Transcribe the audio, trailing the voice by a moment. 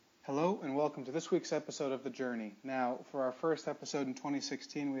Hello and welcome to this week's episode of The Journey. Now, for our first episode in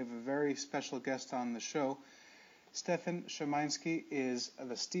 2016, we have a very special guest on the show. Stefan Szymanski is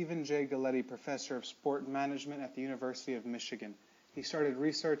the Stephen J. Galletti Professor of Sport Management at the University of Michigan. He started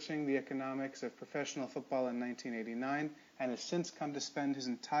researching the economics of professional football in 1989 and has since come to spend his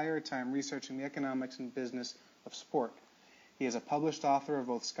entire time researching the economics and business of sport. He is a published author of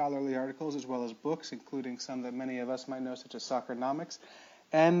both scholarly articles as well as books, including some that many of us might know, such as Soccernomics,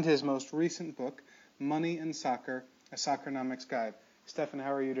 and his most recent book, Money and Soccer, a Soccernomics Guide. Stefan,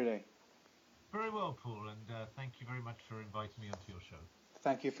 how are you today? Very well, Paul, and thank you very much for inviting me onto your show.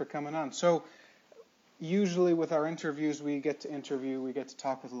 Thank you for coming on. So, usually with our interviews, we get to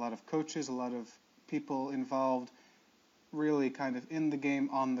talk with a lot of coaches, a lot of people involved, really kind of in the game,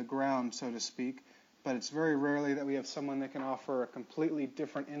 on the ground, so to speak. But it's very rarely that we have someone that can offer a completely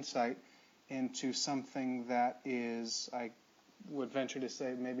different insight into something that is, I would venture to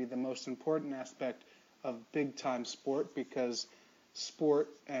say, maybe the most important aspect of big-time sport, because sport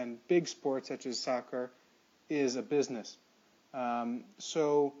and big sports such as soccer is a business.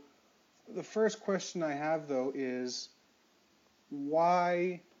 So the first question I have, though, is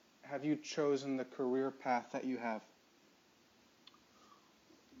why have you chosen the career path that you have?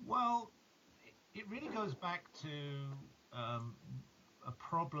 Well, it really goes back to a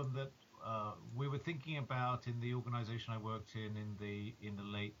problem that we were thinking about in the organization I worked in the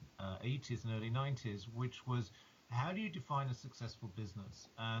late 80s and early 90s, which was, how do you define a successful business?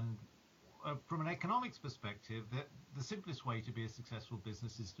 And from an economics perspective, the simplest way to be a successful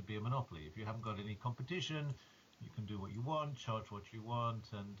business is to be a monopoly. If you haven't got any competition, you can do what you want, charge what you want,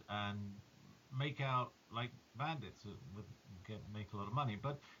 and make out like bandits, make a lot of money.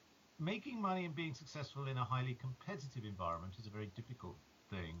 But making money and being successful in a highly competitive environment is a very difficult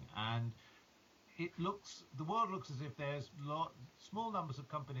thing, and the world looks as if there's small numbers of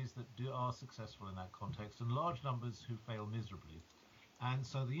companies that are successful in that context and large numbers who fail miserably. And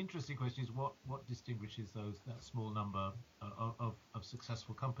so the interesting question is what distinguishes that small number of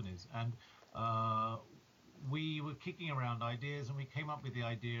successful companies. And we were kicking around ideas, and we came up with the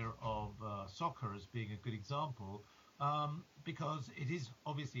idea of soccer as being a good example, because it is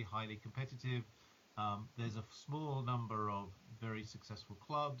obviously highly competitive. There's a small number of very successful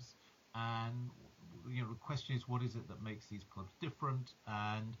clubs, and the question is, what is it that makes these clubs different?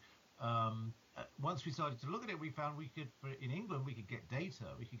 And once we started to look at it, we found in England we could get data,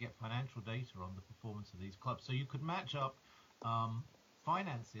 we could get financial data on the performance of these clubs. So you could match up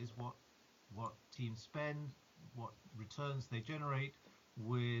finances, what teams spend, what returns they generate,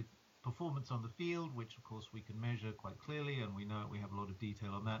 with performance on the field, which of course we can measure quite clearly, and we know we have a lot of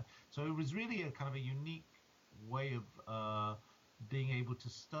detail on that. So it was really a kind of a unique way of being able to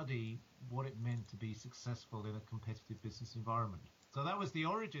study what it meant to be successful in a competitive business environment. So that was the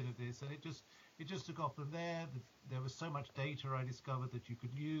origin of this, and it just took off from there. There was so much data I discovered that you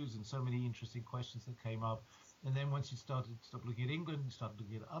could use, and so many interesting questions that came up. And then once you stop looking at England, you started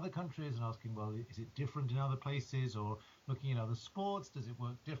looking at other countries and asking, well, is it different in other places? Or looking at other sports, does it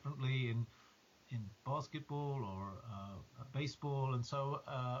work differently in basketball or baseball? And so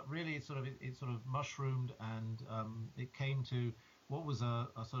really it sort of mushroomed, and it came to what was a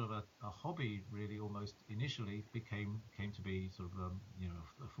sort of a hobby, really, almost initially, came to be sort of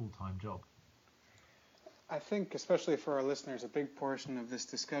a full-time job. I think, especially for our listeners, a big portion of this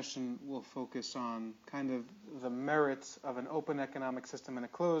discussion will focus on kind of the merits of an open economic system and a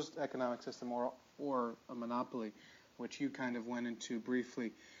closed economic system, or a monopoly, which you kind of went into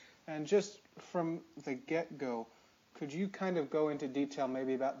briefly. And just from the get-go, could you kind of go into detail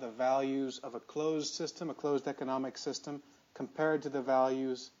maybe about the values of a closed system, a closed economic system, compared to the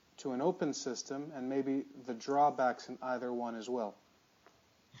values to an open system, and maybe the drawbacks in either one as well?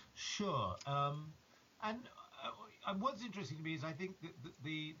 Sure. And what's interesting to me is I think that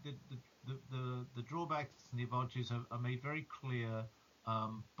the drawbacks and the advantages are made very clear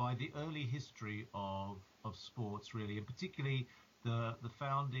by the early history of sports, really, and particularly the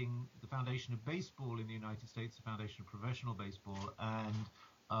foundation of baseball in the United States, the foundation of professional baseball, and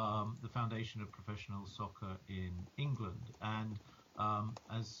the foundation of professional soccer in England. And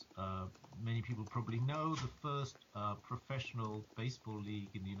as many people probably know, the first professional baseball league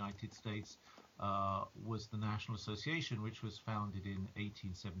in the United States was the National Association, which was founded in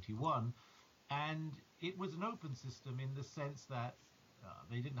 1871. And it was an open system in the sense that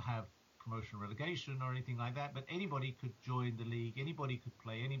they didn't have promotion relegation or anything like that, but anybody could join the league, anybody could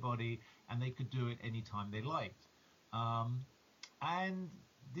play anybody, and they could do it anytime they liked. And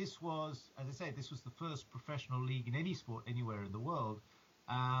this was, as I say, this was the first professional league in any sport anywhere in the world.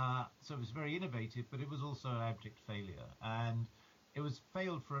 So it was very innovative, but it was also an abject failure. And It was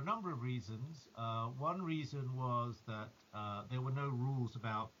failed for a number of reasons. One reason was that there were no rules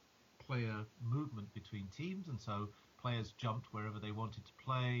about player movement between teams, and so players jumped wherever they wanted to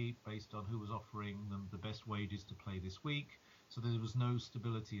play based on who was offering them the best wages to play this week. So there was no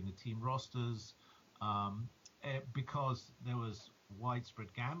stability in the team rosters. Because there was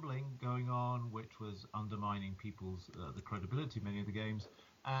widespread gambling going on, which was undermining people's the credibility of many of the games,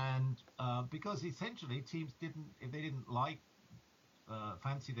 and because essentially teams didn't, if they didn't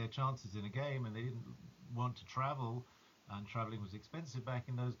fancy their chances in a game and they didn't want to travel, and traveling was expensive back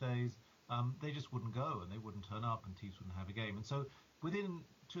in those days, they just wouldn't go and they wouldn't turn up and teams wouldn't have a game. And so within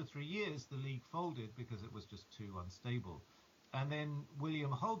 2 or 3 years, the league folded because it was just too unstable. And then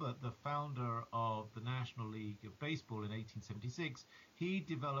William Hulbert, the founder of the National League of Baseball in 1876, he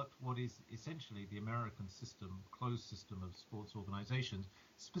developed what is essentially the American system, closed system of sports organizations,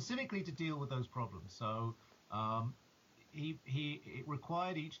 specifically to deal with those problems. So it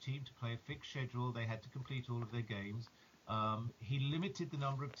required each team to play a fixed schedule. They had to complete all of their games. He limited the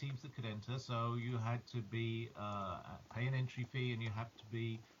number of teams that could enter, so you had to pay an entry fee, and you had to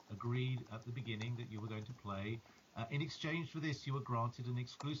be agreed at the beginning that you were going to play. In exchange for this, you were granted an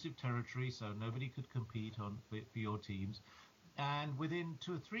exclusive territory, so nobody could compete for your teams. And within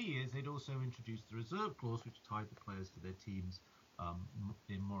 2 or 3 years, they'd also introduced the reserve clause, which tied the players to their teams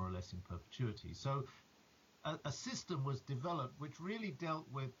in more or less in perpetuity. So a system was developed which really dealt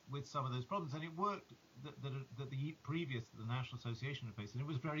with some of those problems, and it worked that the National Association had faced, and it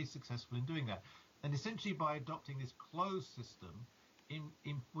was very successful in doing that. And essentially, by adopting this closed system,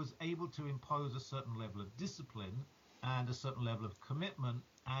 was able to impose a certain level of discipline and a certain level of commitment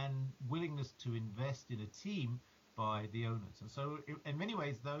and willingness to invest in a team by the owners. And so in many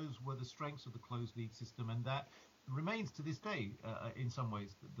ways, those were the strengths of the closed league system, and that remains to this day, in some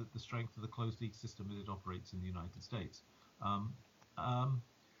ways, the strength of the closed league system as it operates in the United States.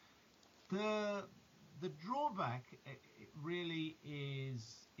 The drawback really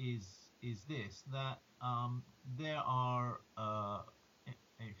is this, that there are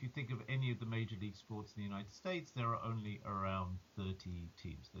if you think of any of the major league sports in the United States, there are only around 30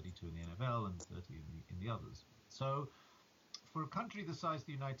 teams, 32 in the NFL and 30 in the others. So for a country the size of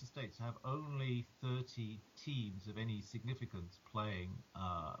the United States to have only 30 teams of any significance playing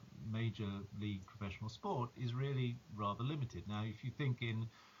major league professional sport is really rather limited. Now, if you think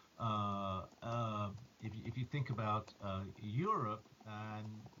if you think about Europe, and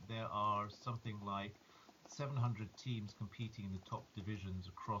there are something like 700 teams competing in the top divisions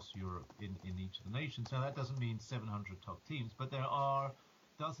across Europe in each of the nations. Now, that doesn't mean 700 top teams, but there are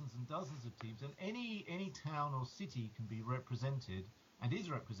dozens and dozens of teams, and any town or city can be represented and is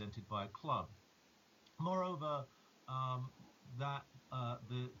represented by a club. Moreover,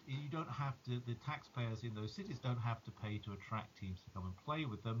 you don't have to, the taxpayers in those cities don't have to pay to attract teams to come and play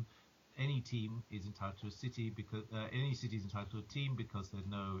with them. Any team is entitled to a city because any city is entitled to a team because there's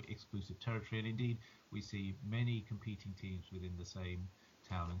no exclusive territory, and indeed we see many competing teams within the same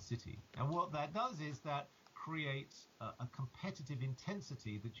town and city. And what that does is that creates a competitive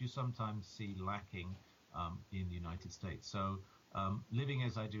intensity that you sometimes see lacking in the United States. So living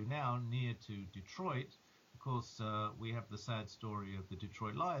as I do now near to Detroit, of course, we have the sad story of the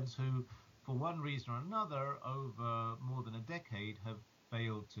Detroit Lions, who, for one reason or another, over more than a decade, have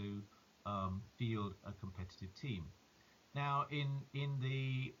failed to field a competitive team. Now, in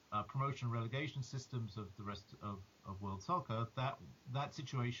the promotion and relegation systems of the rest of world soccer, that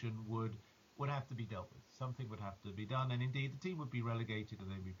situation would have to be dealt with. Something would have to be done, and indeed the team would be relegated and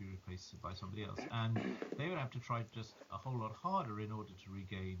they would be replaced by somebody else. And they would have to try just a whole lot harder in order to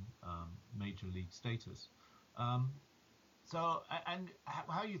regain major league status. So, and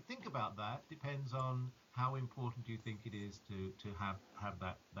how you think about that depends on how important you think it is to have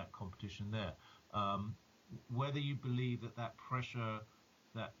that competition there. Whether you believe that pressure,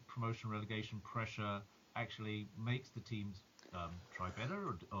 that promotion relegation pressure, actually makes the teams try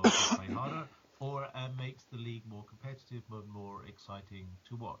better or play harder, or makes the league more competitive, more exciting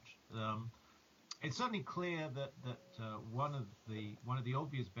to watch. It's certainly clear that one of the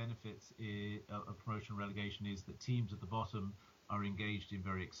obvious benefits of promotion relegation is that teams at the bottom are engaged in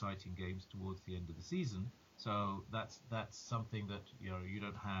very exciting games towards the end of the season. So that's something that you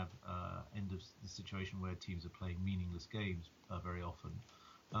don't have end of the situation where teams are playing meaningless games very often.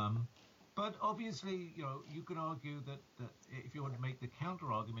 But obviously, you can argue that if you want to make the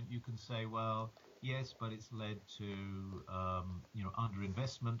counter argument, you can say, well, yes, but it's led to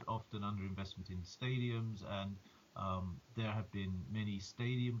underinvestment, often underinvestment in stadiums, and there have been many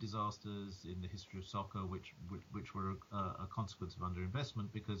stadium disasters in the history of soccer, which were a consequence of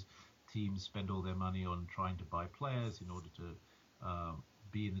underinvestment, because teams spend all their money on trying to buy players in order to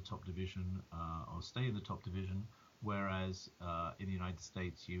be in the top division or stay in the top division. Whereas in the United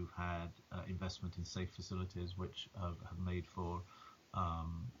States, you've had investment in safe facilities, which have made for,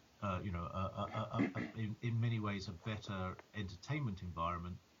 in many ways, a better entertainment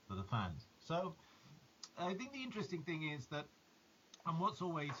environment for the fans. So I think the interesting thing is that, and what's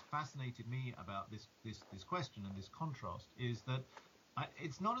always fascinated me about this question and this contrast is that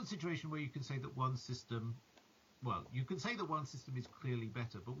it's not a situation where you can say that one system. Well, you can say that one system is clearly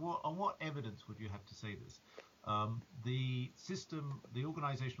better, but on what evidence would you have to say this? The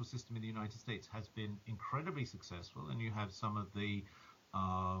organizational system in the United States has been incredibly successful, and you have some of the,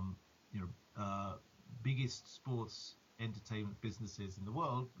 biggest sports entertainment businesses in the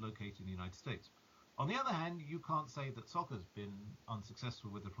world located in the United States. On the other hand, you can't say that soccer's been unsuccessful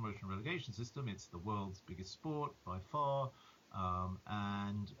with the promotion and relegation system. It's the world's biggest sport by far,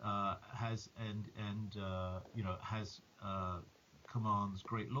 and commands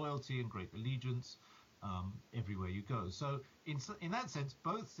great loyalty and great allegiance everywhere you go. So in that sense,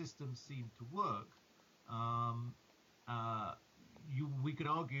 both systems seem to work. We could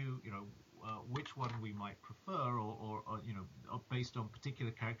argue, which one we might prefer, or based on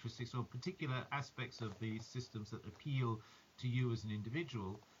particular characteristics or particular aspects of the systems that appeal to you as an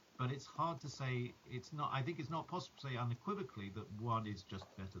individual. But it's hard to say. I think it's not possible to say unequivocally that one is just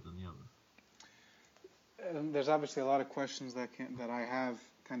better than the other. And there's obviously a lot of questions that I have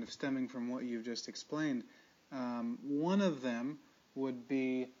kind of stemming from what you've just explained. One of them would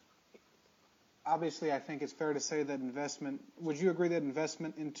be, obviously, I think it's fair to say that investment. Would you agree that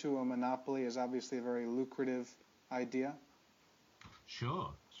investment into a monopoly is obviously a very lucrative idea?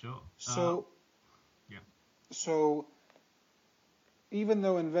 Sure. So, yeah. So, even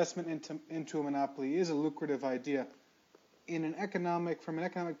though investment into a monopoly is a lucrative idea, from an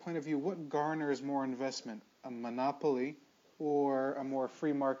economic point of view, what garners more investment, a monopoly or a more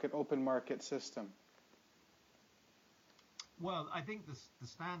free market, open market system? Well, I think the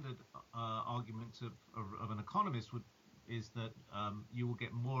standard argument of an economist is that you will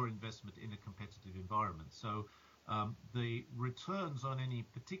get more investment in a competitive environment. So the returns on any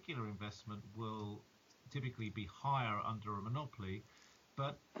particular investment will typically be higher under a monopoly,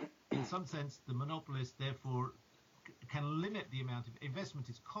 but in some sense, the monopolist therefore can limit the amount of investment.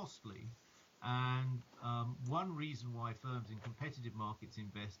 Is costly, and one reason why firms in competitive markets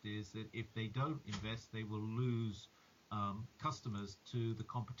invest is that if they don't invest, they will lose customers to the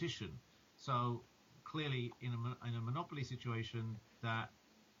competition. So clearly, in a monopoly situation, that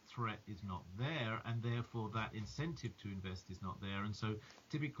threat is not there, and therefore that incentive to invest is not there. And so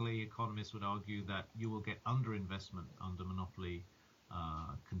typically, economists would argue that you will get underinvestment under monopoly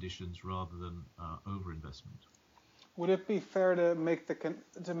conditions rather than overinvestment. Would it be fair to make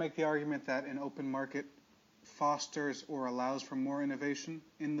the argument that an open market fosters or allows for more innovation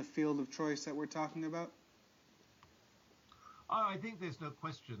in the field of choice that we're talking about? I think there's no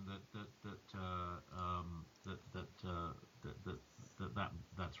question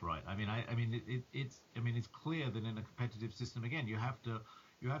that's right. It's clear that in a competitive system, again, you have to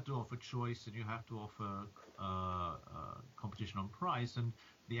offer choice, and you have to offer competition on price, and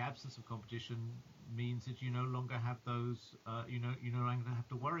the absence of competition means that you no longer have those. You no longer have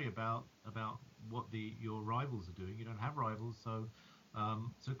to worry about what your rivals are doing. You don't have rivals, so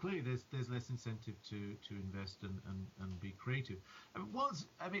clearly there's less incentive to invest and be creative. One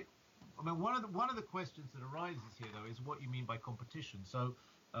of the questions that arises here, though, is what you mean by competition. So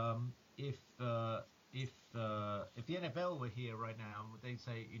if the NFL were here right now, they'd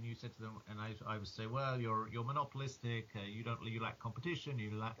say, and you said to them, and I would say, well, you're monopolistic. You lack competition.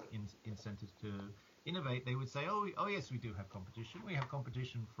 You lack incentives to innovate. They would say, oh yes, we do have competition. We have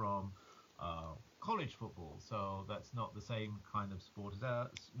competition from college football, so that's not the same kind of sport as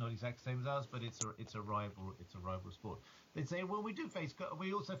ours, not exactly the same as ours, but it's a rival sport. They'd say, well,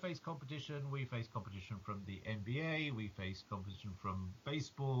 we also face competition. We face competition from the NBA. We face competition from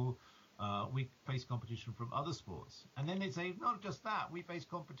baseball. We face competition from other sports. And then they'd say, not just that, we face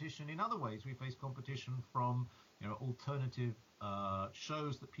competition in other ways. We face competition from alternative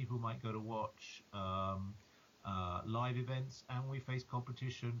shows that people might go to watch, live events, and we face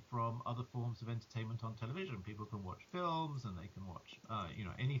competition from other forms of entertainment on television. People can watch films, and they can watch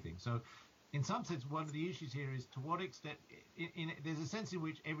anything. So in some sense, one of the issues here is to what extent there's a sense in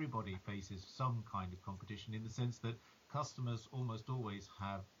which everybody faces some kind of competition, in the sense that customers almost always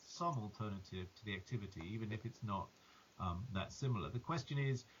have some alternative to the activity, even if it's not that similar. The question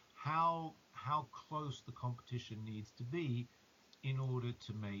is how close the competition needs to be in order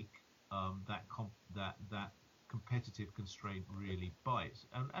to make that competitive constraint really bite.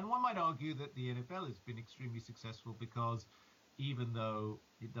 And one might argue that the NFL has been extremely successful because even though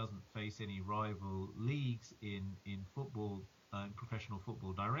it doesn't face any rival leagues in football, in professional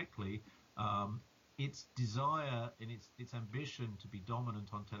football directly, its desire and its ambition to be dominant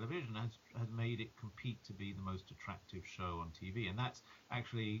on television has made it compete to be the most attractive show on TV, and that's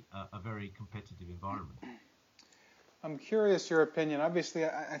actually a very competitive environment. I'm curious your opinion. Obviously,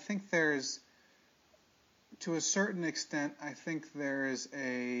 I think there's, to a certain extent, I think there is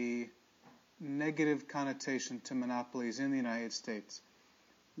a negative connotation to monopolies in the United States.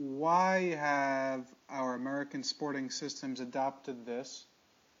 Why have our American sporting systems adopted this,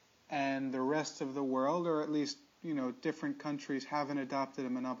 and the rest of the world, or at least, different countries, haven't adopted a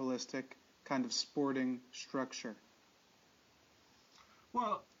monopolistic kind of sporting structure?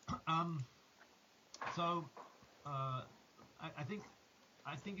 Well, so I think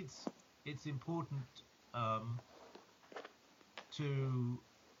it's important to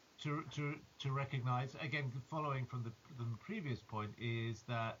recognize, again, following from the previous point, is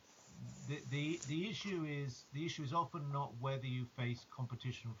that the issue is often not whether you face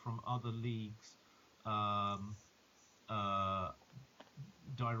competition from other leagues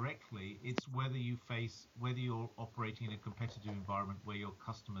directly. It's whether you're operating in a competitive environment where your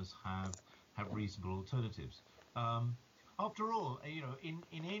customers have reasonable alternatives. After all, in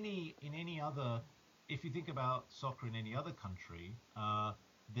any other, if you think about soccer in any other country,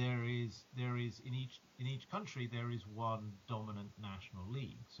 there is in each country there is one dominant national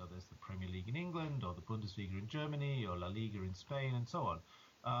league. So there's the Premier League in England, or the Bundesliga in Germany, or La Liga in Spain, and so on.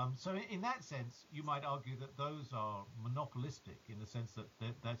 So in that sense, you might argue that those are monopolistic in the sense that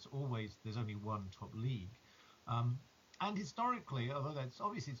there's only one top league. And historically, although that's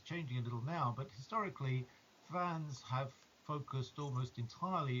obviously it's changing a little now, but historically, fans have focused almost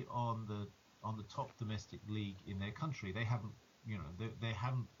entirely on the top domestic league in their country. They haven't, there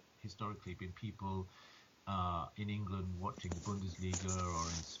haven't historically been people in England watching the Bundesliga, or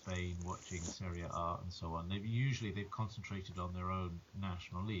in Spain watching Serie A, and so on. They've concentrated on their own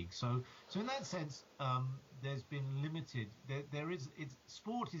national league. So in that sense, there's been limited.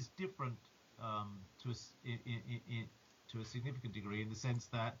 Sport is different to a significant degree, in the sense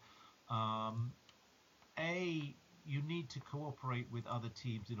that you need to cooperate with other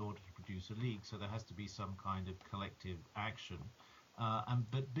teams in order to produce a league, so there has to be some kind of collective action.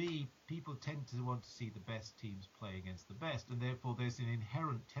 But B, people tend to want to see the best teams play against the best, and therefore there's an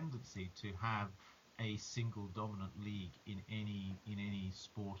inherent tendency to have a single dominant league in any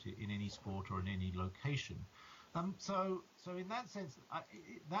sport or in any location. So in that sense,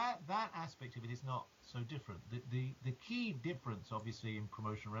 that aspect of it is not so different. The key difference, obviously, in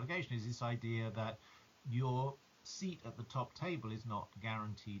promotion and relegation is this idea that your seat at the top table is not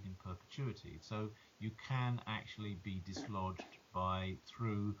guaranteed in perpetuity. So you can actually be dislodged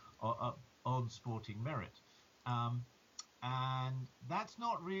through on sporting merit. And that's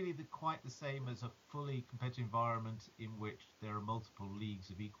not really quite the same as a fully competitive environment in which there are multiple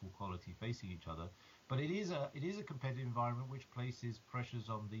leagues of equal quality facing each other. But it is a competitive environment which places pressures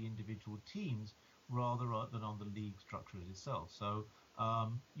on the individual teams rather than on the league structure itself. So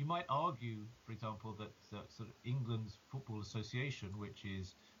you might argue, for example, that sort of England's Football Association, which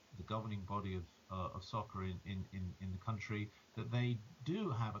is the governing body of soccer in the country, that they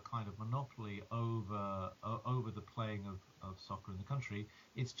do have a kind of monopoly over the playing of soccer in the country.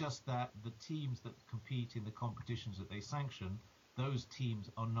 It's just that the teams that compete in the competitions that they sanction, those teams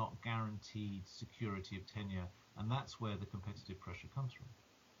are not guaranteed security of tenure, and that's where the competitive pressure comes from.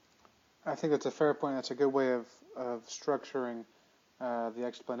 I think that's a fair point. That's a good way of structuring the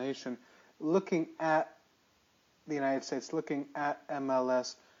explanation. Looking at the United States, looking at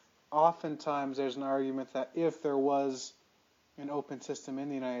MLS, oftentimes there's an argument that if there was an open system in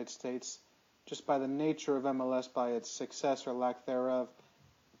the United States, just by the nature of MLS, by its success or lack thereof,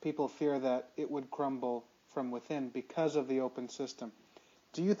 people fear that it would crumble from within because of the open system.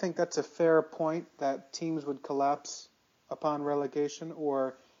 Do you think that's a fair point, that teams would collapse upon relegation,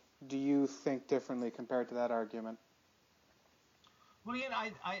 or do you think differently compared to that argument? Well, Ian,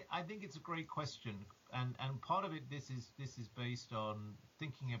 I think it's a great question, and part of it this is based on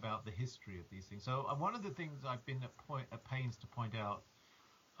thinking about the history of these things. So one of the things I've been at pains to point out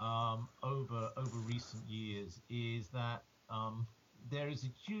over recent years is that there is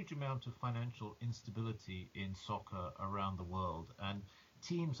a huge amount of financial instability in soccer around the world, and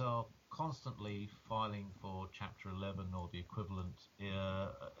teams are constantly filing for Chapter 11 or the equivalent,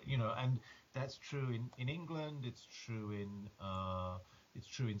 and that's true in England, it's true in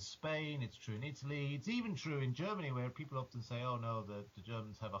Spain, it's true in Italy, it's even true in Germany, where people often say, oh no, the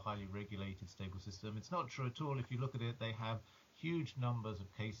Germans have a highly regulated, stable system. It's not true at all. If you look at it, they have huge numbers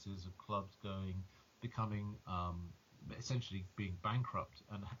of cases of clubs becoming essentially being bankrupt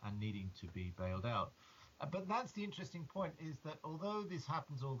and needing to be bailed out. But that's the interesting point, is that although this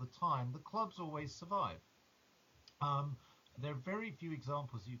happens all the time, the clubs always survive. Um, there are very few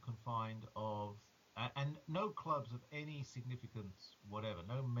examples you can find of, and no clubs of any significance, whatever,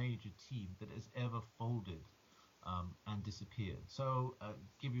 no major team that has ever folded and disappeared. So,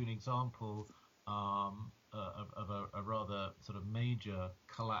 give you an example of a rather sort of major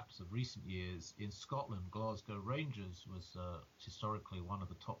collapse of recent years in Scotland. Glasgow Rangers was historically one of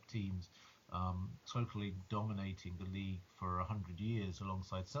the top teams, totally dominating the league for 100 years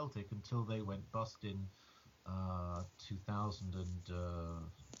alongside Celtic until they went bust in 2000 and,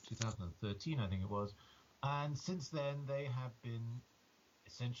 2013, I think it was. And since then, they have been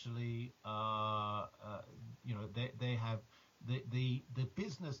essentially, they have the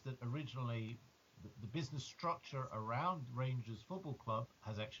business that originally, the business structure around Rangers Football Club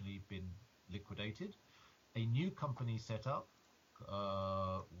has actually been liquidated. A new company set up,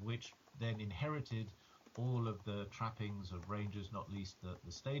 which then inherited all of the trappings of Rangers, not least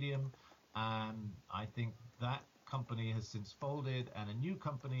the stadium. And I think that company has since folded, and a new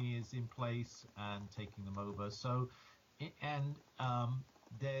company is in place and taking them over. So, and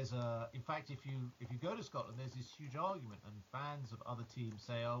there's in fact, if you go to Scotland, there's this huge argument, and fans of other teams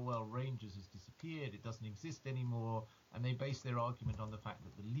say, oh well, Rangers has disappeared, it doesn't exist anymore, and they base their argument on the fact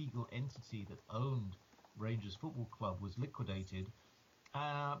that the legal entity that owned Rangers Football Club was liquidated.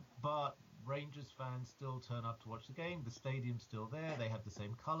 But Rangers fans still turn up to watch the game. The stadium's still there. They have the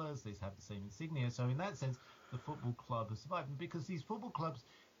same colours. They have the same insignia. So in that sense, the football club has survived. And because these football clubs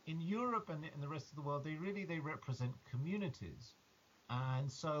in Europe and in the rest of the world, they represent communities.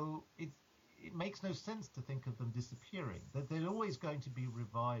 And so it makes no sense to think of them disappearing. That they're always going to be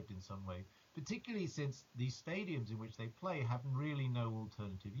revived in some way, particularly since these stadiums in which they play have really no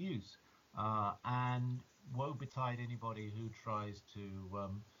alternative use. And woe betide anybody who tries to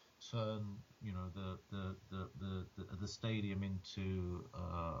turn, the stadium into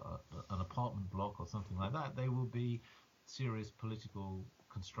an apartment block or something like that. There will be serious political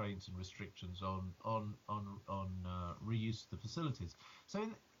constraints and restrictions on reuse of the facilities. So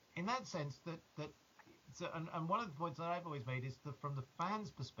in that sense, and one of the points that I've always made is that from the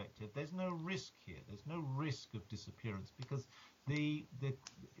fans' perspective, there's no risk here. There's no risk of disappearance because the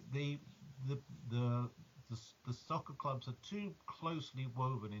soccer clubs are too closely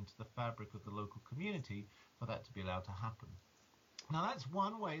woven into the fabric of the local community for that to be allowed to happen. Now, that's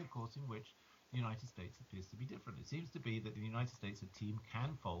one way, of course, in which the United States appears to be different. It seems to be that in the United States, a team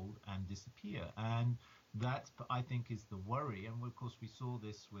can fold and disappear, and that, I think, is the worry. And of course, we saw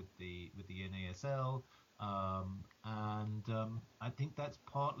this with the NASL, and I think that's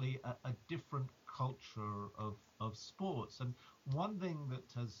partly a different culture of sports. And one thing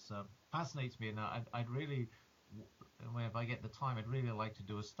that has fascinates me, and I'd really, if I get the time, I'd really like to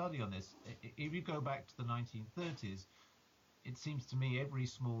do a study on this. If you go back to the 1930s, it seems to me every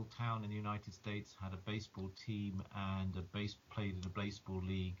small town in the United States had a baseball team and played in a baseball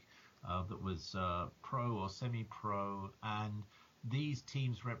league that was pro or semi-pro, and these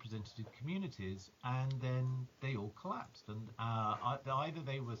teams represented communities, and then they all collapsed, and either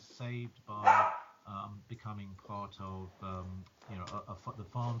they were saved by becoming part of the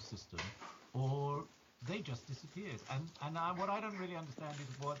farm system, or they just disappeared. And what I don't really understand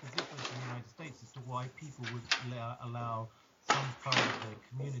is what the difference in the United States as to why people would allow some part of their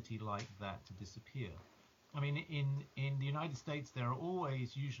community like that to disappear. I mean, in the United States, there are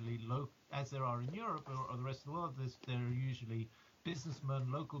always usually, as there are in Europe or the rest of the world, there are usually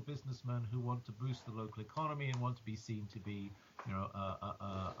local businessmen who want to boost the local economy and want to be seen to be,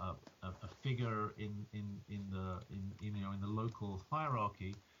 a figure in the local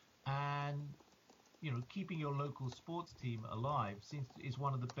hierarchy, and keeping your local sports team alive is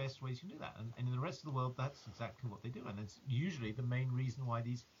one of the best ways you can do that. And in the rest of the world, that's exactly what they do. And it's usually the main reason why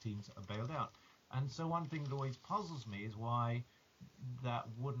these teams are bailed out. And so one thing that always puzzles me is why that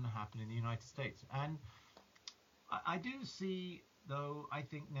wouldn't happen in the United States. And I do see, though, I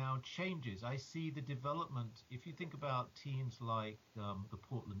think now changes. I see the development. If you think about teams like the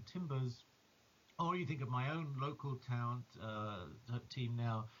Portland Timbers, or you think of my own local town team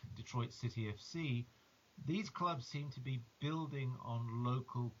now, Detroit City FC, these clubs seem to be building on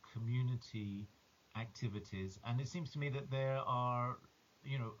local community activities. And it seems to me that there are,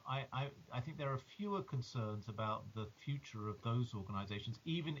 I think there are fewer concerns about the future of those organizations,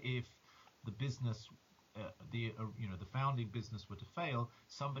 even if the business, the founding business were to fail,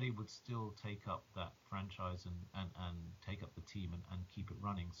 somebody would still take up that franchise and take up the team and keep it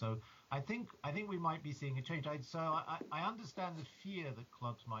running. So I think we might be seeing a change. I understand the fear that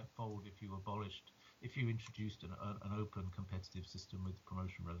clubs might fold if you abolished if you introduced an open competitive system with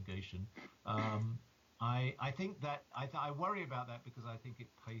promotion relegation. I think that I worry about that because I think it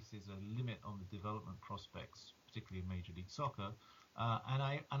places a limit on the development prospects, particularly in Major League Soccer. And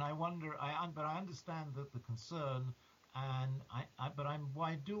I wonder. But I understand that the concern, and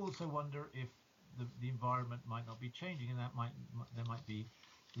I do also wonder if the environment might not be changing, and there might be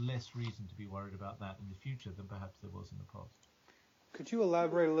less reason to be worried about that in the future than perhaps there was in the past. Could you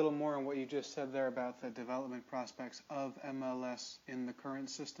elaborate a little more on what you just said there about the development prospects of MLS in the current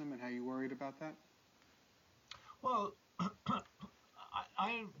system and how you worried about that? Well,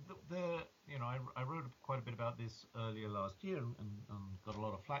 I wrote quite a bit about this earlier last year and got a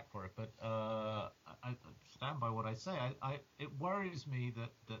lot of flack for it, but I stand by what I say. It worries me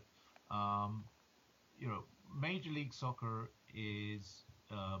that Major League Soccer is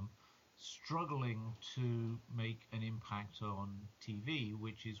struggling to make an impact on TV,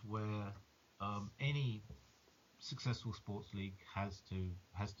 which is where any successful sports league has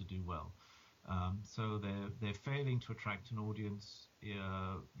to do well. So they're failing to attract an audience.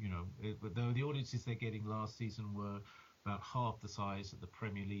 Though the audiences they're getting last season were about half the size of the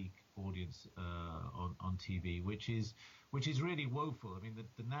Premier League audience on TV, which is really woeful. I mean,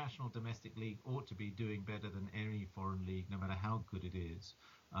 the national domestic league ought to be doing better than any foreign league, no matter how good it is.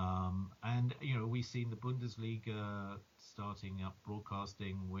 And we've seen the Bundesliga starting up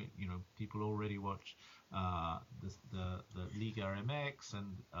broadcasting. People already watch the Liga MX,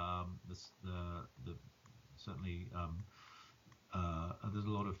 and certainly there's a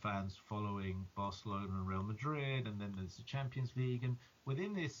lot of fans following Barcelona and Real Madrid, and then there's the Champions League. And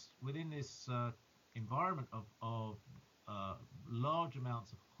within this environment of large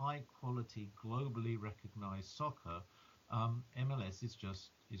amounts of high quality, globally recognized soccer, MLS is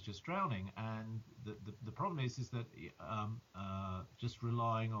just drowning. And the problem is that just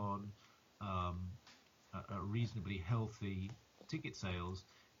relying on a reasonably healthy ticket sales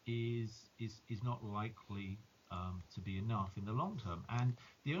is not likely to be enough in the long term. And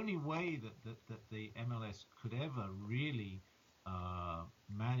the only way that the MLS could ever really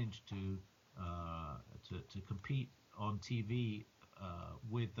manage to compete on TV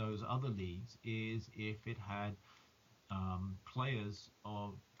with those other leagues is if it had players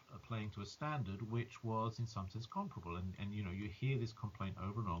playing to a standard which was in some sense comparable. And you hear this complaint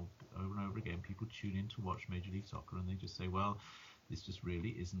over and over again. People tune in to watch Major League Soccer and they just say, well, this just really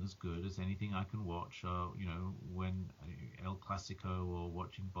isn't as good as anything I can watch. When El Clasico, or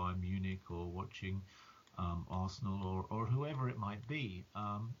watching Bayern Munich, or watching Arsenal, or whoever it might be,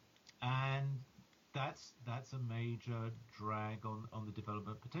 and that's a major drag on the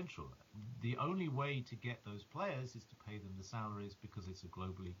development potential. The only way to get those players is to pay them the salaries, because it's a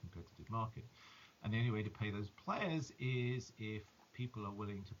globally competitive market. And the only way to pay those players is if people are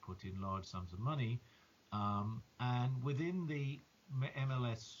willing to put in large sums of money. And within the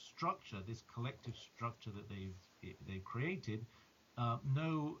MLS structure, this collective structure that they've created,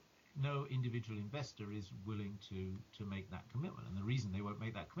 no individual investor is willing to make that commitment. And the reason they won't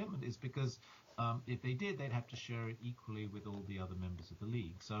make that commitment is because if they did, they'd have to share it equally with all the other members of the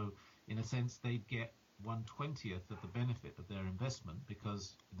league. So in a sense, they'd get 1/20th of the benefit of their investment,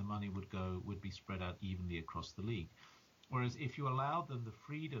 because the money would be spread out evenly across the league. Whereas if you allowed them the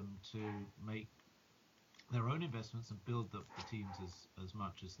freedom to make their own investments and build up the teams as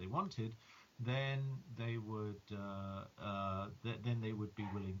much as they wanted, then they would be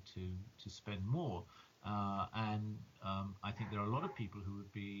willing to spend more. And I think there are a lot of people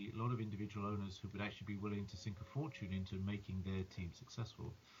a lot of individual owners who would actually be willing to sink a fortune into making their team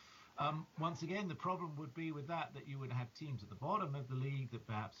successful. Once again, the problem would be with that you would have teams at the bottom of the league that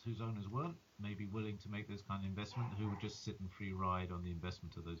perhaps whose owners weren't maybe willing to make those kind of investment, who would just sit and free ride on the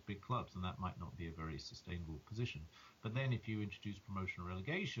investment of those big clubs, and that might not be a very sustainable position. But then if you introduce promotion or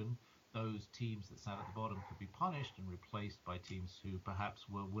relegation, those teams that sat at the bottom could be punished and replaced by teams who perhaps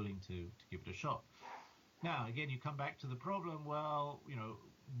were willing to give it a shot. Now, again, you come back to the problem, well,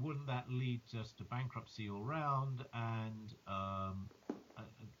 wouldn't that lead just to bankruptcy all round? And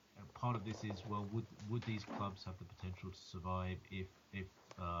part of this is, well, would these clubs have the potential to survive if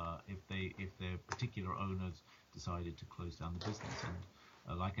their particular owners decided to close down the business?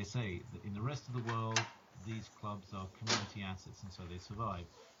 And like I say, in the rest of the world, these clubs are community assets, and so they survive.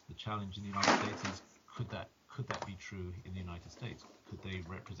 The challenge in the United States is, could that be true in the United States? Could they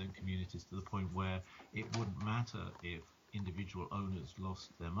represent communities to the point where it wouldn't matter if individual owners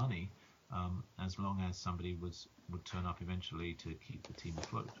lost their money, as long as somebody would turn up eventually to keep the team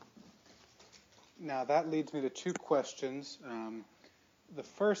afloat? Now that leads me to two questions. The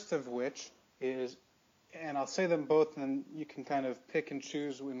first of which is, and I'll say them both, and then you can kind of pick and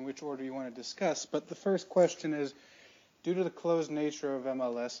choose in which order you want to discuss. But the first question is, due to the closed nature of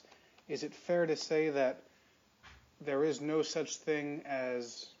MLS, is it fair to say that there is no such thing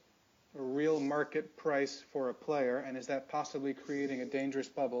as a real market price for a player, and is that possibly creating a dangerous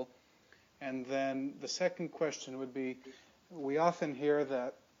bubble? And then the second question would be, we often hear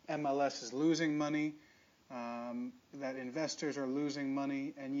that MLS is losing money, that investors are losing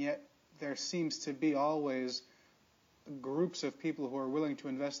money, and yet there seems to be always groups of people who are willing to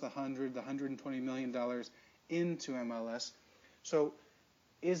invest the $120 million into MLS. So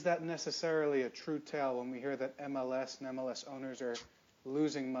is that necessarily a true tale when we hear that MLS and MLS owners are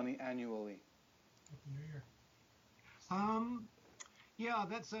losing money annually? Happy New Year. Yeah,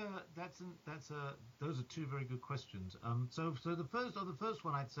 those are two very good questions. So the first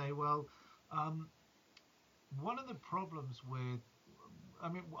one, I'd say, well, one of the problems with,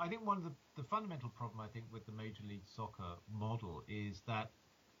 I think one of the fundamental problem, I think, with the Major League Soccer model is that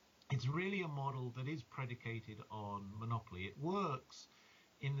it's really a model that is predicated on monopoly. It works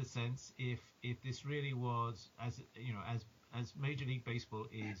in the sense if this really was, as Major League Baseball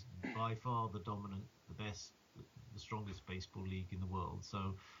is by far the dominant, the best, the strongest baseball league in the world.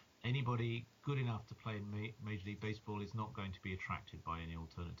 So anybody good enough to play in Major League Baseball is not going to be attracted by any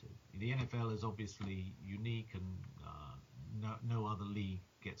alternative. The NFL is obviously unique, and no other league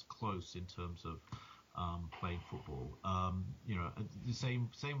gets close in terms of playing football. The same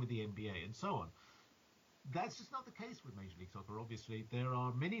with the NBA and so on. That's just not the case with Major League Soccer. Obviously, there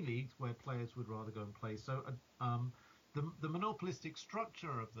are many leagues where players would rather go and play. So the monopolistic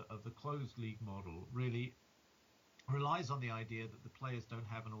structure of the closed league model really relies on the idea that the players don't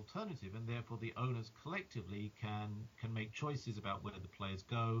have an alternative, and therefore the owners collectively can make choices about where the players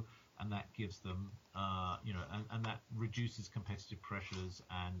go, and that gives them, and that reduces competitive pressures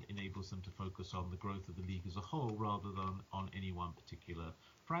and enables them to focus on the growth of the league as a whole rather than on any one particular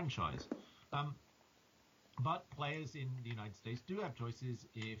franchise. But players in the United States do have choices.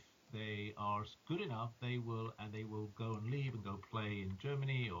 If they are good enough, they will go and leave and go play in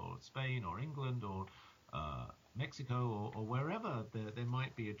Germany or Spain or England or Mexico or wherever there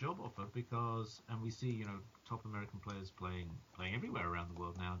might be a job offer, because, and we see, top American players playing everywhere around the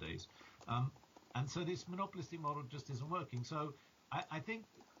world nowadays. And so this monopolistic model just isn't working. So I think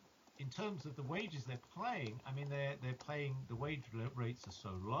in terms of the wages they're playing, they're playing, the wage rates are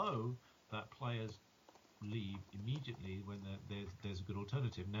so low that players leave immediately when there's a good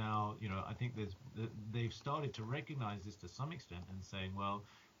alternative. Now, I think they've started to recognize this to some extent and saying, well,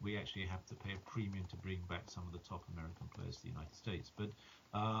 we actually have to pay a premium to bring back some of the top American players to the United States. But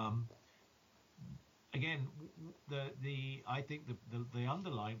again, I think the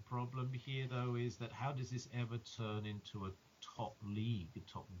underlying problem here, though, is that how does this ever turn into a top league,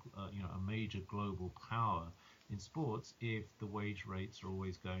 a major global power in sports, if the wage rates are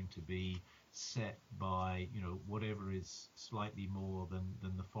always going to be set by whatever is slightly more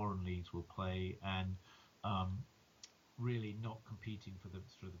than the foreign leagues will play, and really not competing for the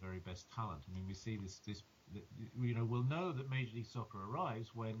very best talent. We see this we'll know that Major League Soccer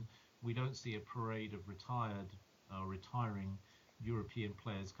arrives when we don't see a parade of retiring European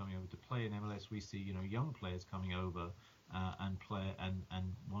players coming over to play in MLS. We see young players coming over and play and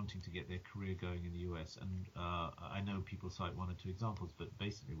wanting to get their career going in the US. And I know people cite one or two examples, but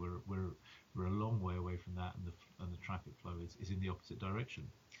basically we're a long way away from that, and the traffic flow is in the opposite direction.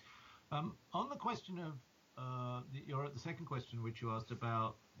 On the question of the second question, which you asked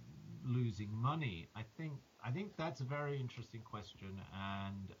about losing money, I think that's a very interesting question,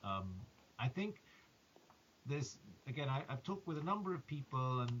 and I think there's, again, I've talked with a number of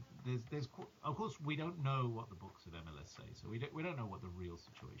people, and there's of course we don't know what the books of MLS say, so we don't know what the real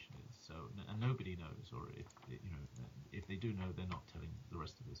situation is. So, and nobody knows, or if they do know, they're not telling the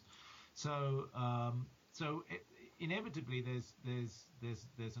rest of us. So inevitably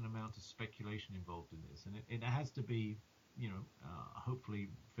there's an amount of speculation involved in this, and it has to be hopefully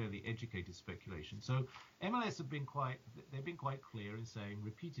fairly educated speculation. So MLS have been quite clear in saying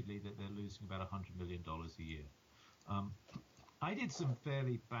repeatedly that they're losing about $100 million a year. I did some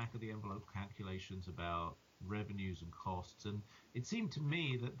fairly back of the envelope calculations about revenues and costs, and it seemed to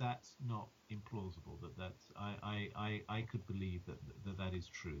me that that's not implausible, I could believe that is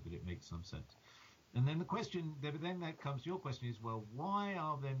true, that it makes some sense. And then that comes to your question is, well, why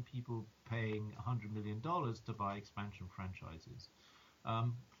are then people paying $100 million to buy expansion franchises?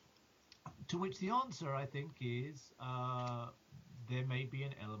 To which the answer, I think, is there may be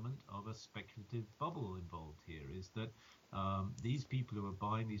an element of a speculative bubble involved here, is that these people who are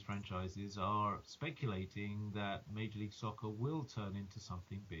buying these franchises are speculating that Major League Soccer will turn into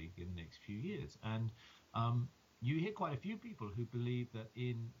something big in the next few years. And You hear quite a few people who believe that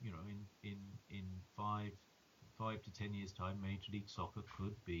in 5 to 10 years time, Major League Soccer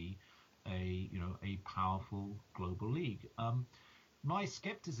could be a powerful global league. My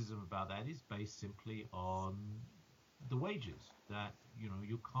skepticism about that is based simply on the wages. That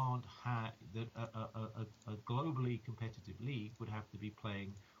you can't have that a globally competitive league would have to be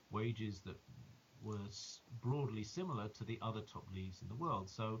paying wages that were broadly similar to the other top leagues in the world.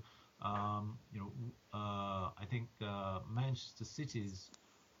 So I think Manchester City's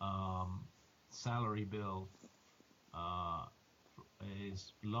salary bill uh,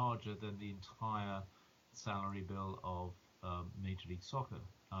 is larger than the entire salary bill of Major League Soccer,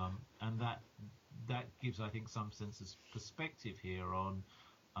 and that gives, I think, some sense of perspective here on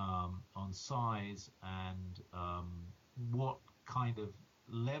size and what kind of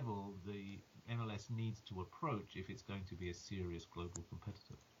level the MLS needs to approach if it's going to be a serious global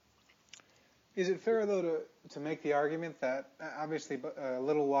competitor. Is it fair, though, to make the argument that obviously a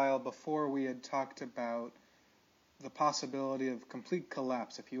little while before we had talked about the possibility of complete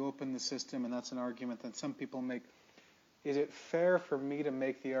collapse if you open the system, and that's an argument that some people make. Is it fair for me to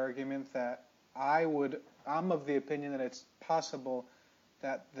make the argument that I'm of the opinion that it's possible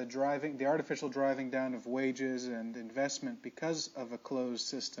that the artificial driving down of wages and investment because of a closed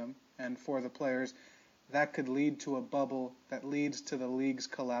system and for the players, that could lead to a bubble that leads to the league's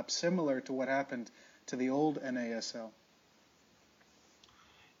collapse, similar to what happened to the old NASL?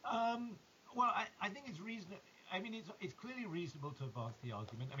 Well, I think it's reasonable. I mean, it's clearly reasonable to advance the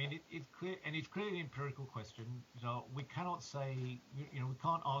argument. I mean, it's clear, and it's clearly an empirical question. So we cannot say, we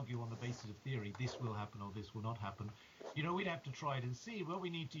can't argue on the basis of theory, this will happen or this will not happen. We'd have to try it and see. What we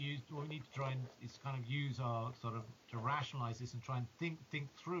need to try and is kind of use our sort of to rationalize this and try and think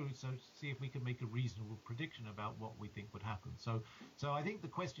through, so see if we can make a reasonable prediction about what we think would happen. So I think the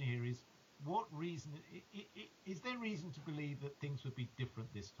question here is, what reason is there reason to believe that things would be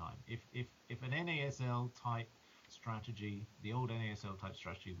different this time? If an NASL type strategy, the old NASL type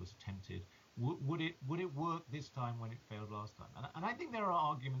strategy, was attempted, would it work this time when it failed last time? And I think there are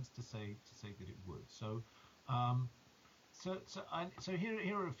arguments to say that it would. So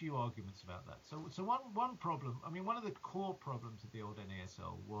here are a few arguments about that. So one problem, I mean, one of the core problems of the old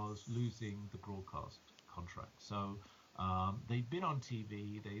NASL was losing the broadcast contract. So they'd been on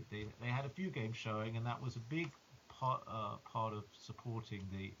TV, they had a few games showing, and that was a big part of supporting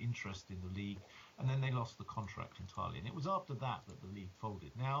the interest in the league. And then they lost the contract entirely, and it was after that the league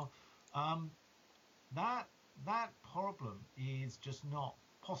folded. Now, that problem is just not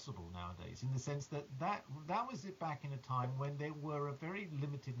possible nowadays, in the sense that was it back in a time when there were a very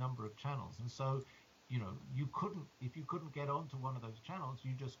limited number of channels, and so you couldn't get onto one of those channels,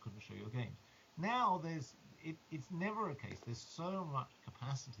 you just couldn't show your games. Now it's never a case. There's so much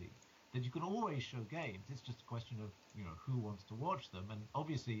capacity that you can always show games. It's just a question of who wants to watch them, and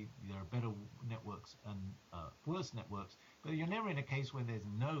obviously there are better networks and worse networks, but you're never in a case when there's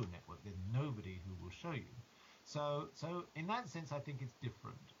no network, there's nobody who will show you. So in that sense, I think it's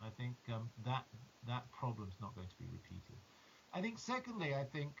different. I think that problem's not going to be repeated. I think secondly, I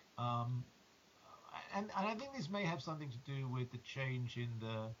think and I think this may have something to do with the change in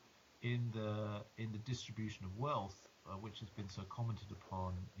the distribution of wealth, which has been so commented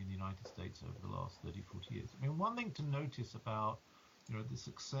upon in the United States over the last 30, 40 years. I mean, one thing to notice about the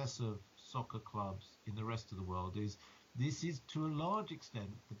success of soccer clubs in the rest of the world is this is, to a large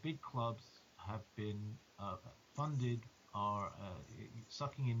extent, the big clubs have been funded, are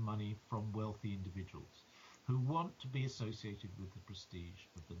sucking in money from wealthy individuals who want to be associated with the prestige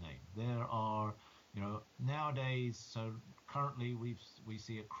of the name. There are nowadays, so currently we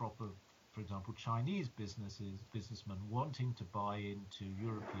see a crop of, for example, Chinese businessmen wanting to buy into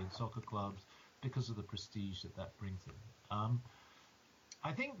European soccer clubs because of the prestige that brings them.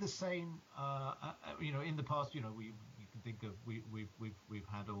 I think the same, in the past, you can think of we've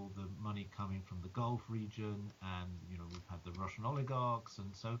had all the money coming from the Gulf region, and we've had the Russian oligarchs,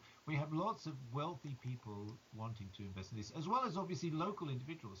 and so we have lots of wealthy people wanting to invest in this, as well as obviously local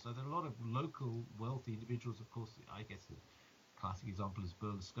individuals. So there are a lot of local wealthy individuals. Of course, I guess the classic example is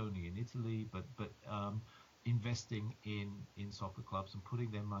Berlusconi in Italy, but investing in soccer clubs and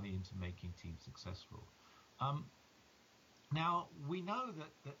putting their money into making teams successful. Now we know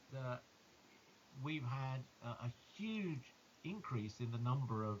that we've had a huge increase in the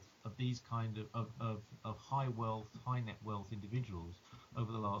number of these kind of high net wealth individuals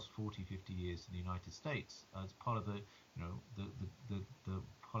over the last 40, 50 years in the United States. As part of the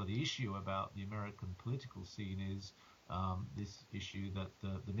part of the issue about the American political scene is this issue that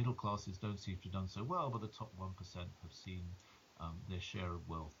the middle classes don't seem to have done so well, but the top 1% have seen their share of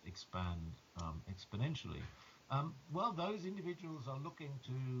wealth expand exponentially. Well, those individuals are looking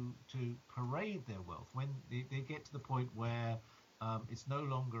to parade their wealth when they get to the point where it's no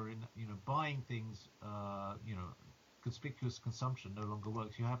longer in buying things, conspicuous consumption no longer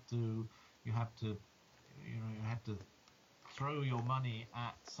works. You have to throw your money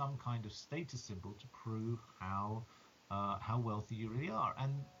at some kind of status symbol to prove how wealthy you really are.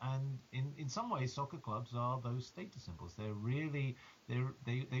 And in some ways, soccer clubs are those status symbols. They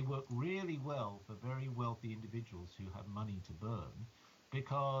work really well for very wealthy individuals who have money to burn,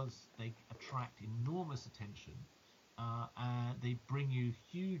 because they attract enormous attention, and they bring you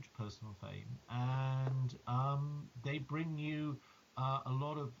huge personal fame, and they bring you a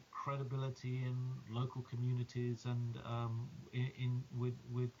lot of credibility in local communities, and in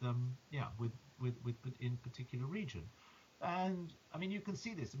particular region. And I mean, you can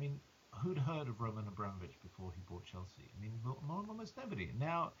see this. I mean, who'd heard of Roman Abramovich before he bought Chelsea? I mean, almost nobody. And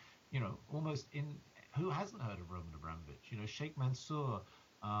now, who hasn't heard of Roman Abramovich? Sheikh Mansour.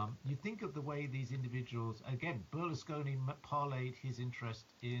 You think of the way these individuals, again, Berlusconi parlayed his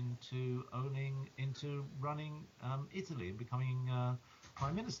interest into running Italy and becoming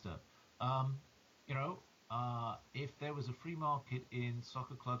prime minister. If there was a free market in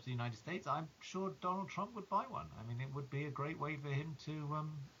soccer clubs in the United States, I'm sure Donald Trump would buy one. I mean, it would be a great way for him to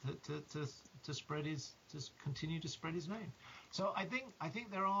continue to spread his name. So I think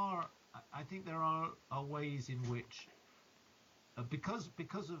there are ways in which, because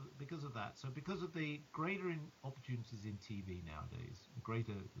of that, so because of the greater opportunities in TV nowadays, the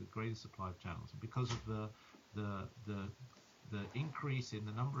greater supply of channels, and because of the increase in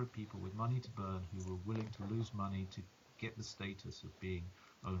the number of people with money to burn who were willing to lose money to get the status of being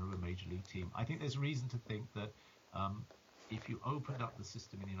owner of a major league team, I think there's reason to think that if you opened up the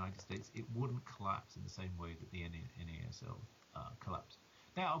system in the United States, it wouldn't collapse in the same way that the NASL collapsed.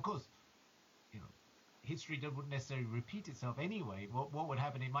 Now, of course, history wouldn't necessarily repeat itself anyway. What would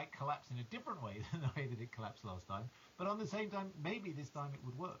happen? It might collapse in a different way than the way that it collapsed last time. But on the same time, maybe this time it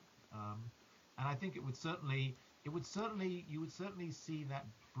would work. And I think you would certainly see that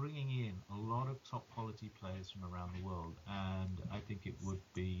bringing in a lot of top quality players from around the world. And I think it would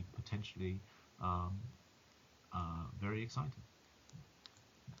be potentially very exciting.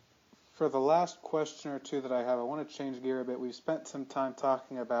 For the last question or two that I have, I want to change gear a bit. We've spent some time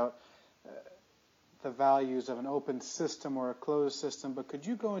talking about the values of an open system or a closed system, but could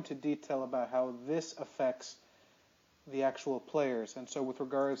you go into detail about how this affects the actual players? And so with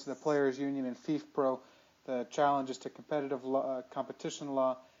regards to the Players Union and FIFPro, the challenges to competitive law, competition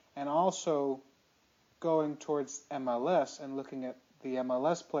law, and also going towards MLS and looking at the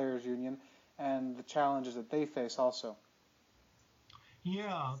MLS Players Union and the challenges that they face also.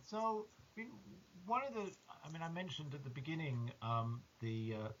 Yeah, so I mentioned at the beginning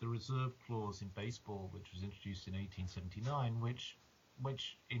the reserve clause in baseball, which was introduced in 1879, which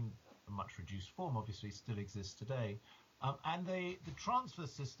in a much reduced form, obviously, still exists today. And the transfer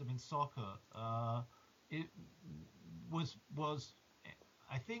system in soccer, it was,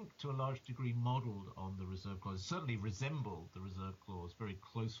 I think, to a large degree modeled on the reserve clause. It certainly resembled the reserve clause very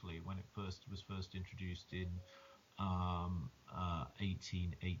closely when it was first introduced in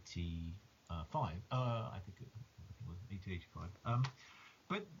 1885. I think it was 1885.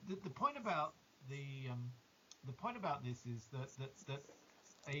 But the point about this is that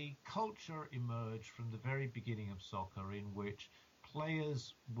a culture emerged from the very beginning of soccer in which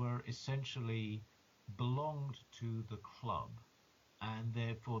players were essentially belonged to the club, and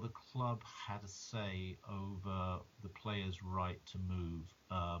therefore the club had a say over the player's right to move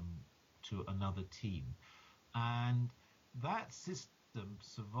to another team. And that system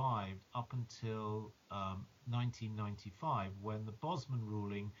survived up until 1995, when the Bosman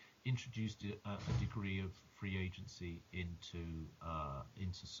ruling introduced a degree of free agency into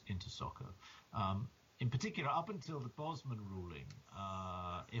soccer. In particular, up until the Bosman ruling,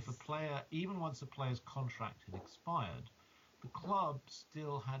 if a player, even once a player's contract had expired, the club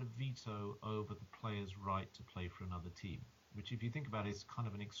still had a veto over the player's right to play for another team, which, if you think about it, is kind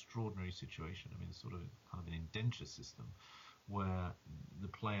of an extraordinary situation. I mean, it's sort of kind of an indenture system where the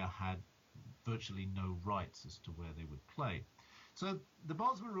player had virtually no rights as to where they would play. So the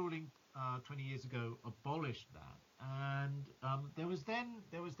Bosman ruling 20 years ago abolished that, and there was then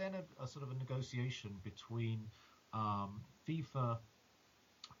a sort of a negotiation between FIFA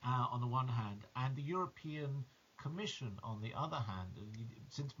on the one hand and the European Commission on the other hand.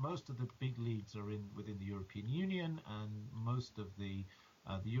 Since most of the big leagues are within the European Union, and most of the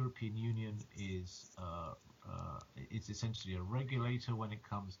European Union is essentially a regulator when it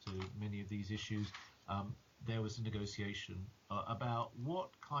comes to many of these issues, there was a negotiation about what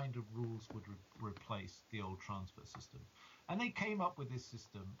kind of rules would replace the old transfer system. And they came up with this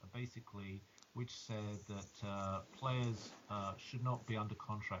system basically which said that players should not be under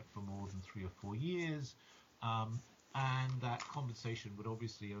contract for more than 3 or 4 years, and that compensation would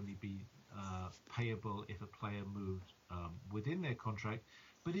obviously only be payable if a player moved within their contract.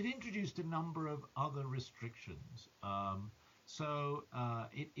 But it introduced a number of other restrictions. So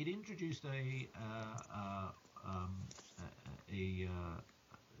it introduced the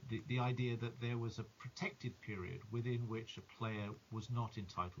idea that there was a protected period within which a player was not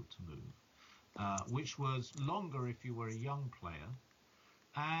entitled to move, which was longer if you were a young player.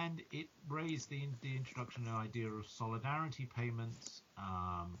 And it raised the introduction of the idea of solidarity payments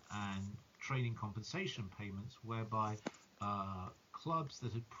and training compensation payments, whereby clubs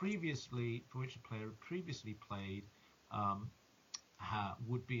that had previously, for which a player had previously played,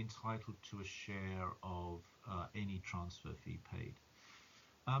 would be entitled to a share of any transfer fee paid.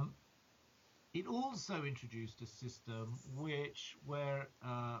 It also introduced a system where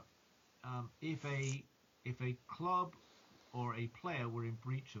if a club or a player were in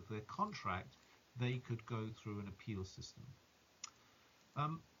breach of their contract, they could go through an appeal system.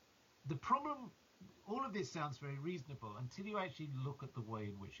 The problem, all of this sounds very reasonable until you actually look at the way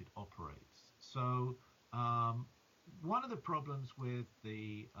in which it operates. So one of the problems with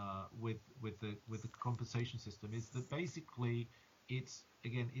the compensation system is that basically it's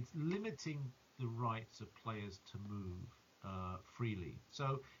limiting the rights of players to move freely.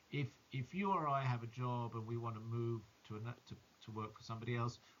 So if you or I have a job and we want to move to work for somebody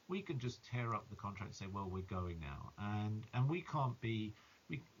else, we can just tear up the contract and say, well, we're going now, and we can't be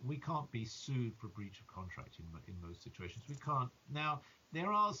sued for breach of contract in most situations. We can't. Now,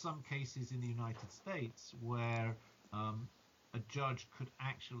 there are some cases in the United States where a judge could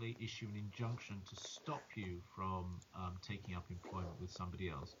actually issue an injunction to stop you from taking up employment with somebody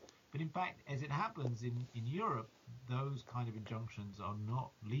else. But in fact, as it happens in Europe, those kind of injunctions are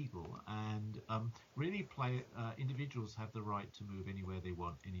not legal, and really individuals have the right to move anywhere they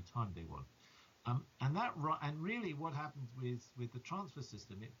want, anytime they want. And really what happens with the transfer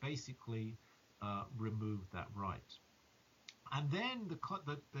system, it basically removed that right. And then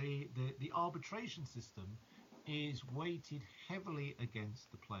the arbitration system is weighted heavily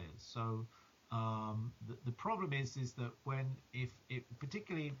against the players. So the problem is that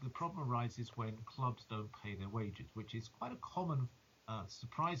particularly the problem arises when clubs don't pay their wages, which is quite a common,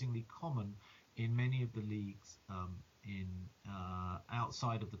 surprisingly common in many of the leagues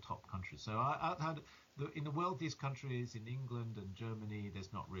outside of the top countries. So in the wealthiest countries, in England and Germany,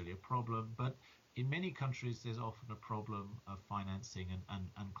 there's not really a problem, but in many countries there's often a problem of financing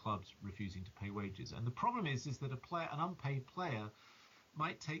and clubs refusing to pay wages. And the problem is that an unpaid player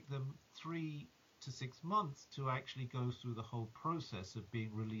might take them 3 to 6 months to actually go through the whole process of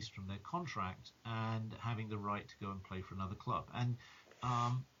being released from their contract and having the right to go and play for another club. And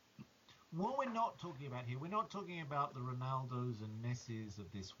what we're not talking about here, we're not talking about the Ronaldos and Messis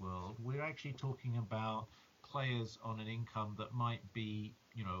of this world. We're actually talking about players on an income that might be,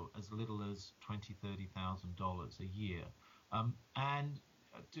 as little as $20,000-$30,000 a year.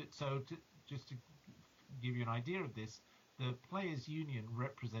 Just to give you an idea of this, the Players Union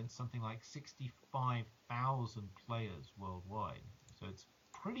represents something like 65,000 players worldwide. So it's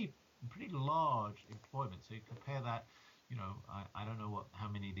pretty large employment. So you compare that. I don't know how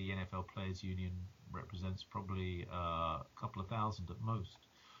many the NFL Players Union represents, probably a couple of thousand at most.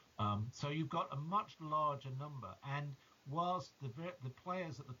 So you've got a much larger number. And whilst the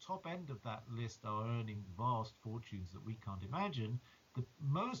players at the top end of that list are earning vast fortunes that we can't imagine,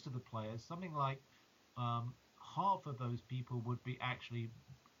 most of the players, something like half of those people would be actually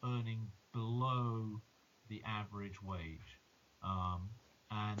earning below the average wage.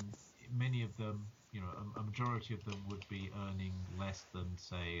 And many of them, a majority of them would be earning less than,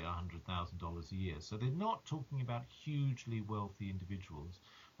 say, $100,000 a year. So they're not talking about hugely wealthy individuals.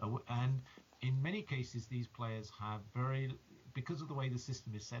 And in many cases, these players have because of the way the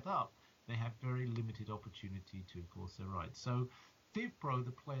system is set up, they have very limited opportunity to enforce their rights. So FIVPro,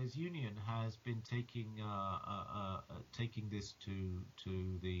 the Players Union, has been taking this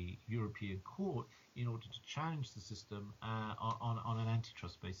to the European Court in order to challenge the system on an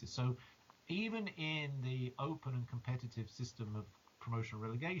antitrust basis. So even in the open and competitive system of promotion and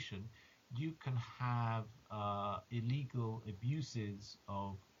relegation, you can have illegal abuses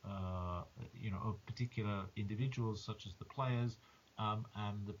of particular individuals, such as the players,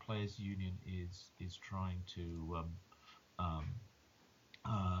 and the Players Union is trying to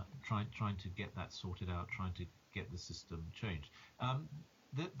trying to get that sorted out, trying to get the system changed.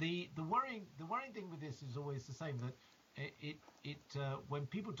 The worrying thing with this is always the same, that when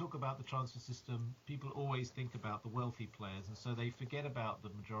people talk about the transfer system, people always think about the wealthy players, and so they forget about the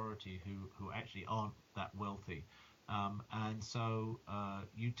majority who actually aren't that wealthy. And so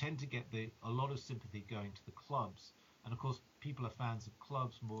you tend to get a lot of sympathy going to the clubs, and of course people are fans of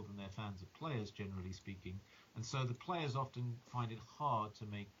clubs more than they're fans of players, generally speaking, and so the players often find it hard to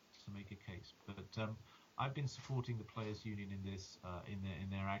make a case. But I've been supporting the players' union in this, in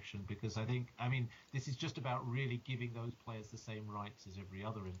their action, because I mean, this is just about really giving those players the same rights as every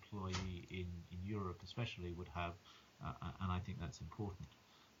other employee in Europe, especially, would have, and I think that's important.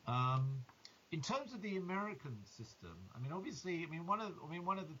 In terms of the American system, I mean, obviously, one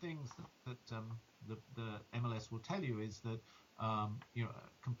of the things the MLS will tell you is that,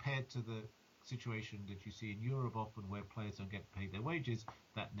 compared to the situation that you see in Europe, often where players don't get paid their wages,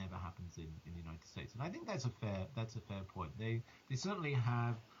 that never happens in the United States, and I think that's a fair point. They certainly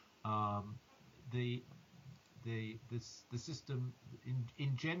have, the the system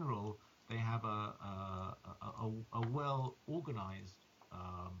in general. They have a well organized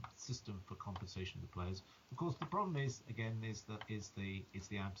system for compensation of the players. Of course, the problem is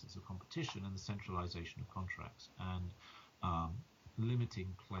the absence of competition and the centralization of contracts, and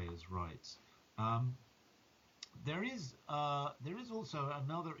limiting players' rights. Um, there is also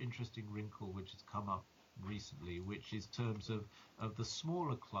another interesting wrinkle which has come up recently, which is terms of the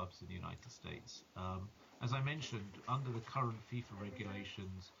smaller clubs in the United States. As I mentioned, under the current FIFA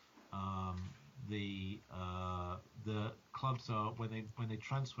regulations, um, the clubs are, when they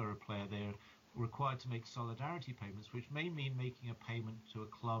transfer a player, they're required to make solidarity payments, which may mean making a payment to a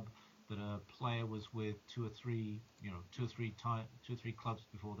club that a player was with two or three clubs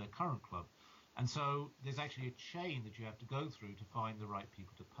before their current club. And so there's actually a chain that you have to go through to find the right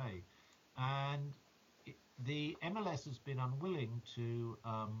people to pay. And the MLS has been unwilling to,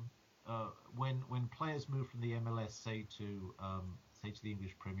 when players move from the MLS, say to the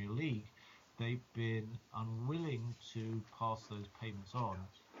English Premier League, they've been unwilling to pass those payments on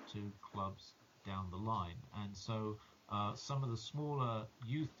to clubs down the line. And so some of the smaller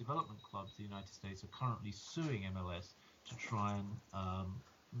youth development clubs in the United States are currently suing MLS to try and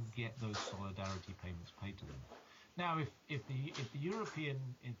get those solidarity payments paid to them. Now, if the European,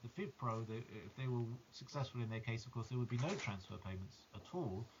 if the FIFPro, if they were successful in their case, of course, there would be no transfer payments at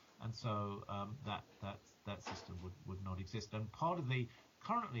all, and so that system would not exist. And part of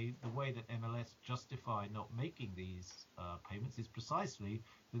currently the way that MLS justify not making these payments is precisely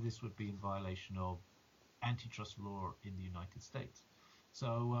that this would be in violation of antitrust law in the United States.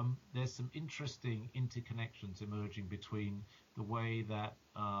 So there's some interesting interconnections emerging between the way that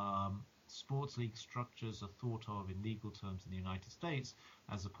sports league structures are thought of in legal terms in the United States,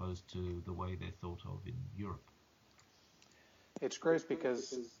 as opposed to the way they're thought of in Europe. It's great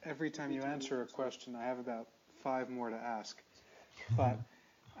because every time you answer a question, I have about 5 more to ask. But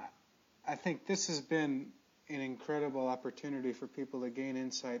I think this has been an incredible opportunity for people to gain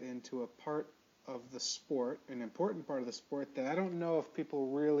insight into a part of the sport, an important part of the sport that I don't know if people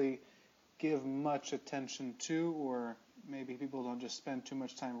really give much attention to, or maybe people don't just spend too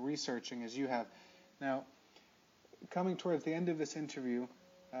much time researching as you have. Now, coming towards the end of this interview,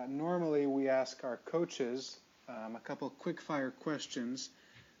 normally we ask our coaches a couple quick-fire questions,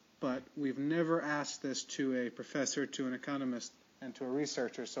 but we've never asked this to a professor, to an economist, and to a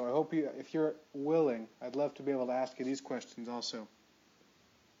researcher. So I hope if you're willing, I'd love to be able to ask you these questions also.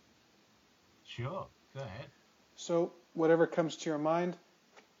 Sure, go ahead. So whatever comes to your mind,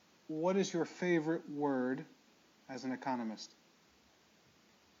 what is your favorite word as an economist?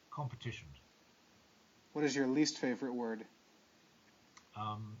 Competition. What is your least favorite word?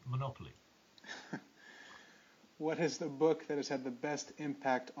 Monopoly. What is the book that has had the best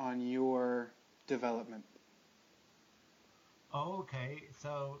impact on your development? Oh, okay.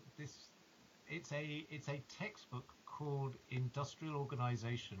 So it's a textbook called Industrial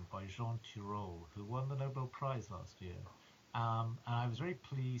Organization by Jean Tirole, who won the Nobel Prize last year. And I was very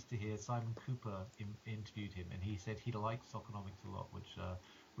pleased to hear Simon Cooper interviewed him, and he said he likes economics a lot, which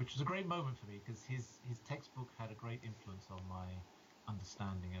was a great moment for me, because his textbook had a great influence on my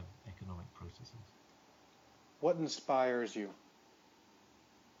understanding of economic processes. What inspires you?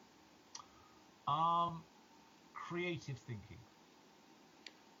 Creative thinking.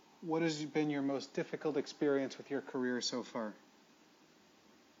 What has been your most difficult experience with your career so far?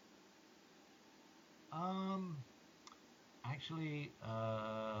 Actually,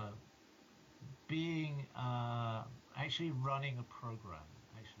 running a program,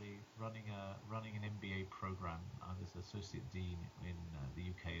 running an MBA program. I was associate dean in the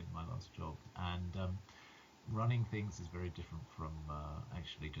UK in my last job, and running things is very different from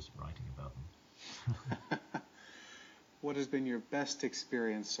actually just writing about them. What has been your best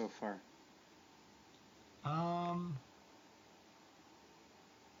experience so far? Um,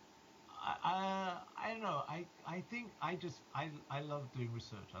 I don't know. I think I love doing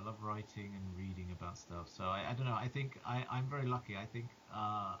research. I love writing and reading about stuff. So I don't know. I think I'm very lucky. I think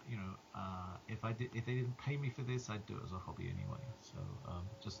if they didn't pay me for this, I'd do it as a hobby anyway. So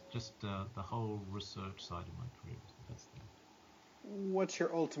just the whole research side of my career is the best thing. What's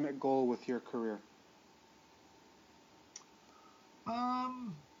your ultimate goal with your career?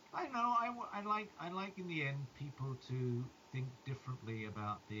 Um, I don't know. I like in the end people to think differently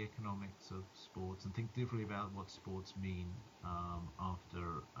about the economics of sports and think differently about what sports mean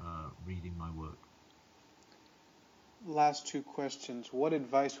after reading my work. Last two questions. What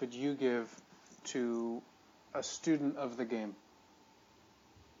advice would you give to a student of the game?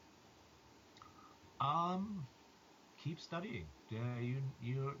 Um, Keep studying. Yeah,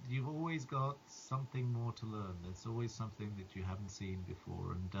 you've always got something more to learn. There's always something that you haven't seen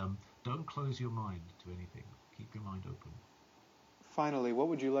before, and don't close your mind to anything. Keep your mind open. Finally, what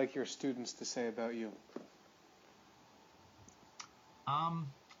would you like your students to say about you?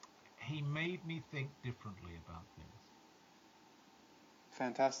 Um, he made me think differently about things.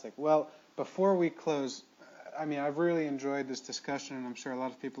 Fantastic. Well, before we close, I mean, I've really enjoyed this discussion, and I'm sure a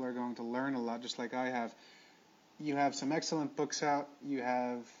lot of people are going to learn a lot, just like I have. You have some excellent books out.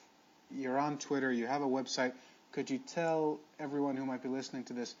 You're on Twitter. You have a website. Could you tell everyone who might be listening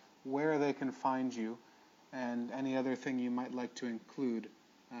to this where they can find you, and any other thing you might like to include,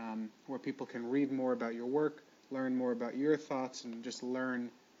 where people can read more about your work, learn more about your thoughts, and just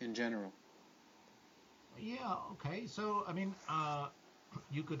learn in general? Yeah, okay. So, I mean,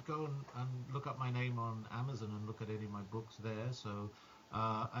 you could go and look up my name on Amazon and look at any of my books there. So,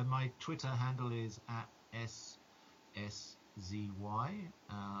 and my Twitter handle is at SSZY.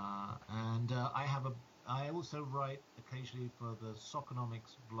 And I also write occasionally for the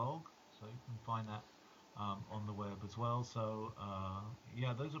Soccernomics blog. So you can find that on the web as well. So,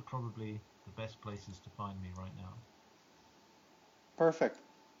 yeah, those are probably the best places to find me right now. Perfect.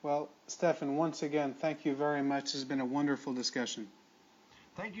 Well, Stefan, once again, thank you very much. This has been a wonderful discussion.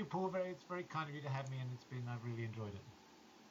 Thank you, Paul. It's very kind of you to have me, and I've really enjoyed it.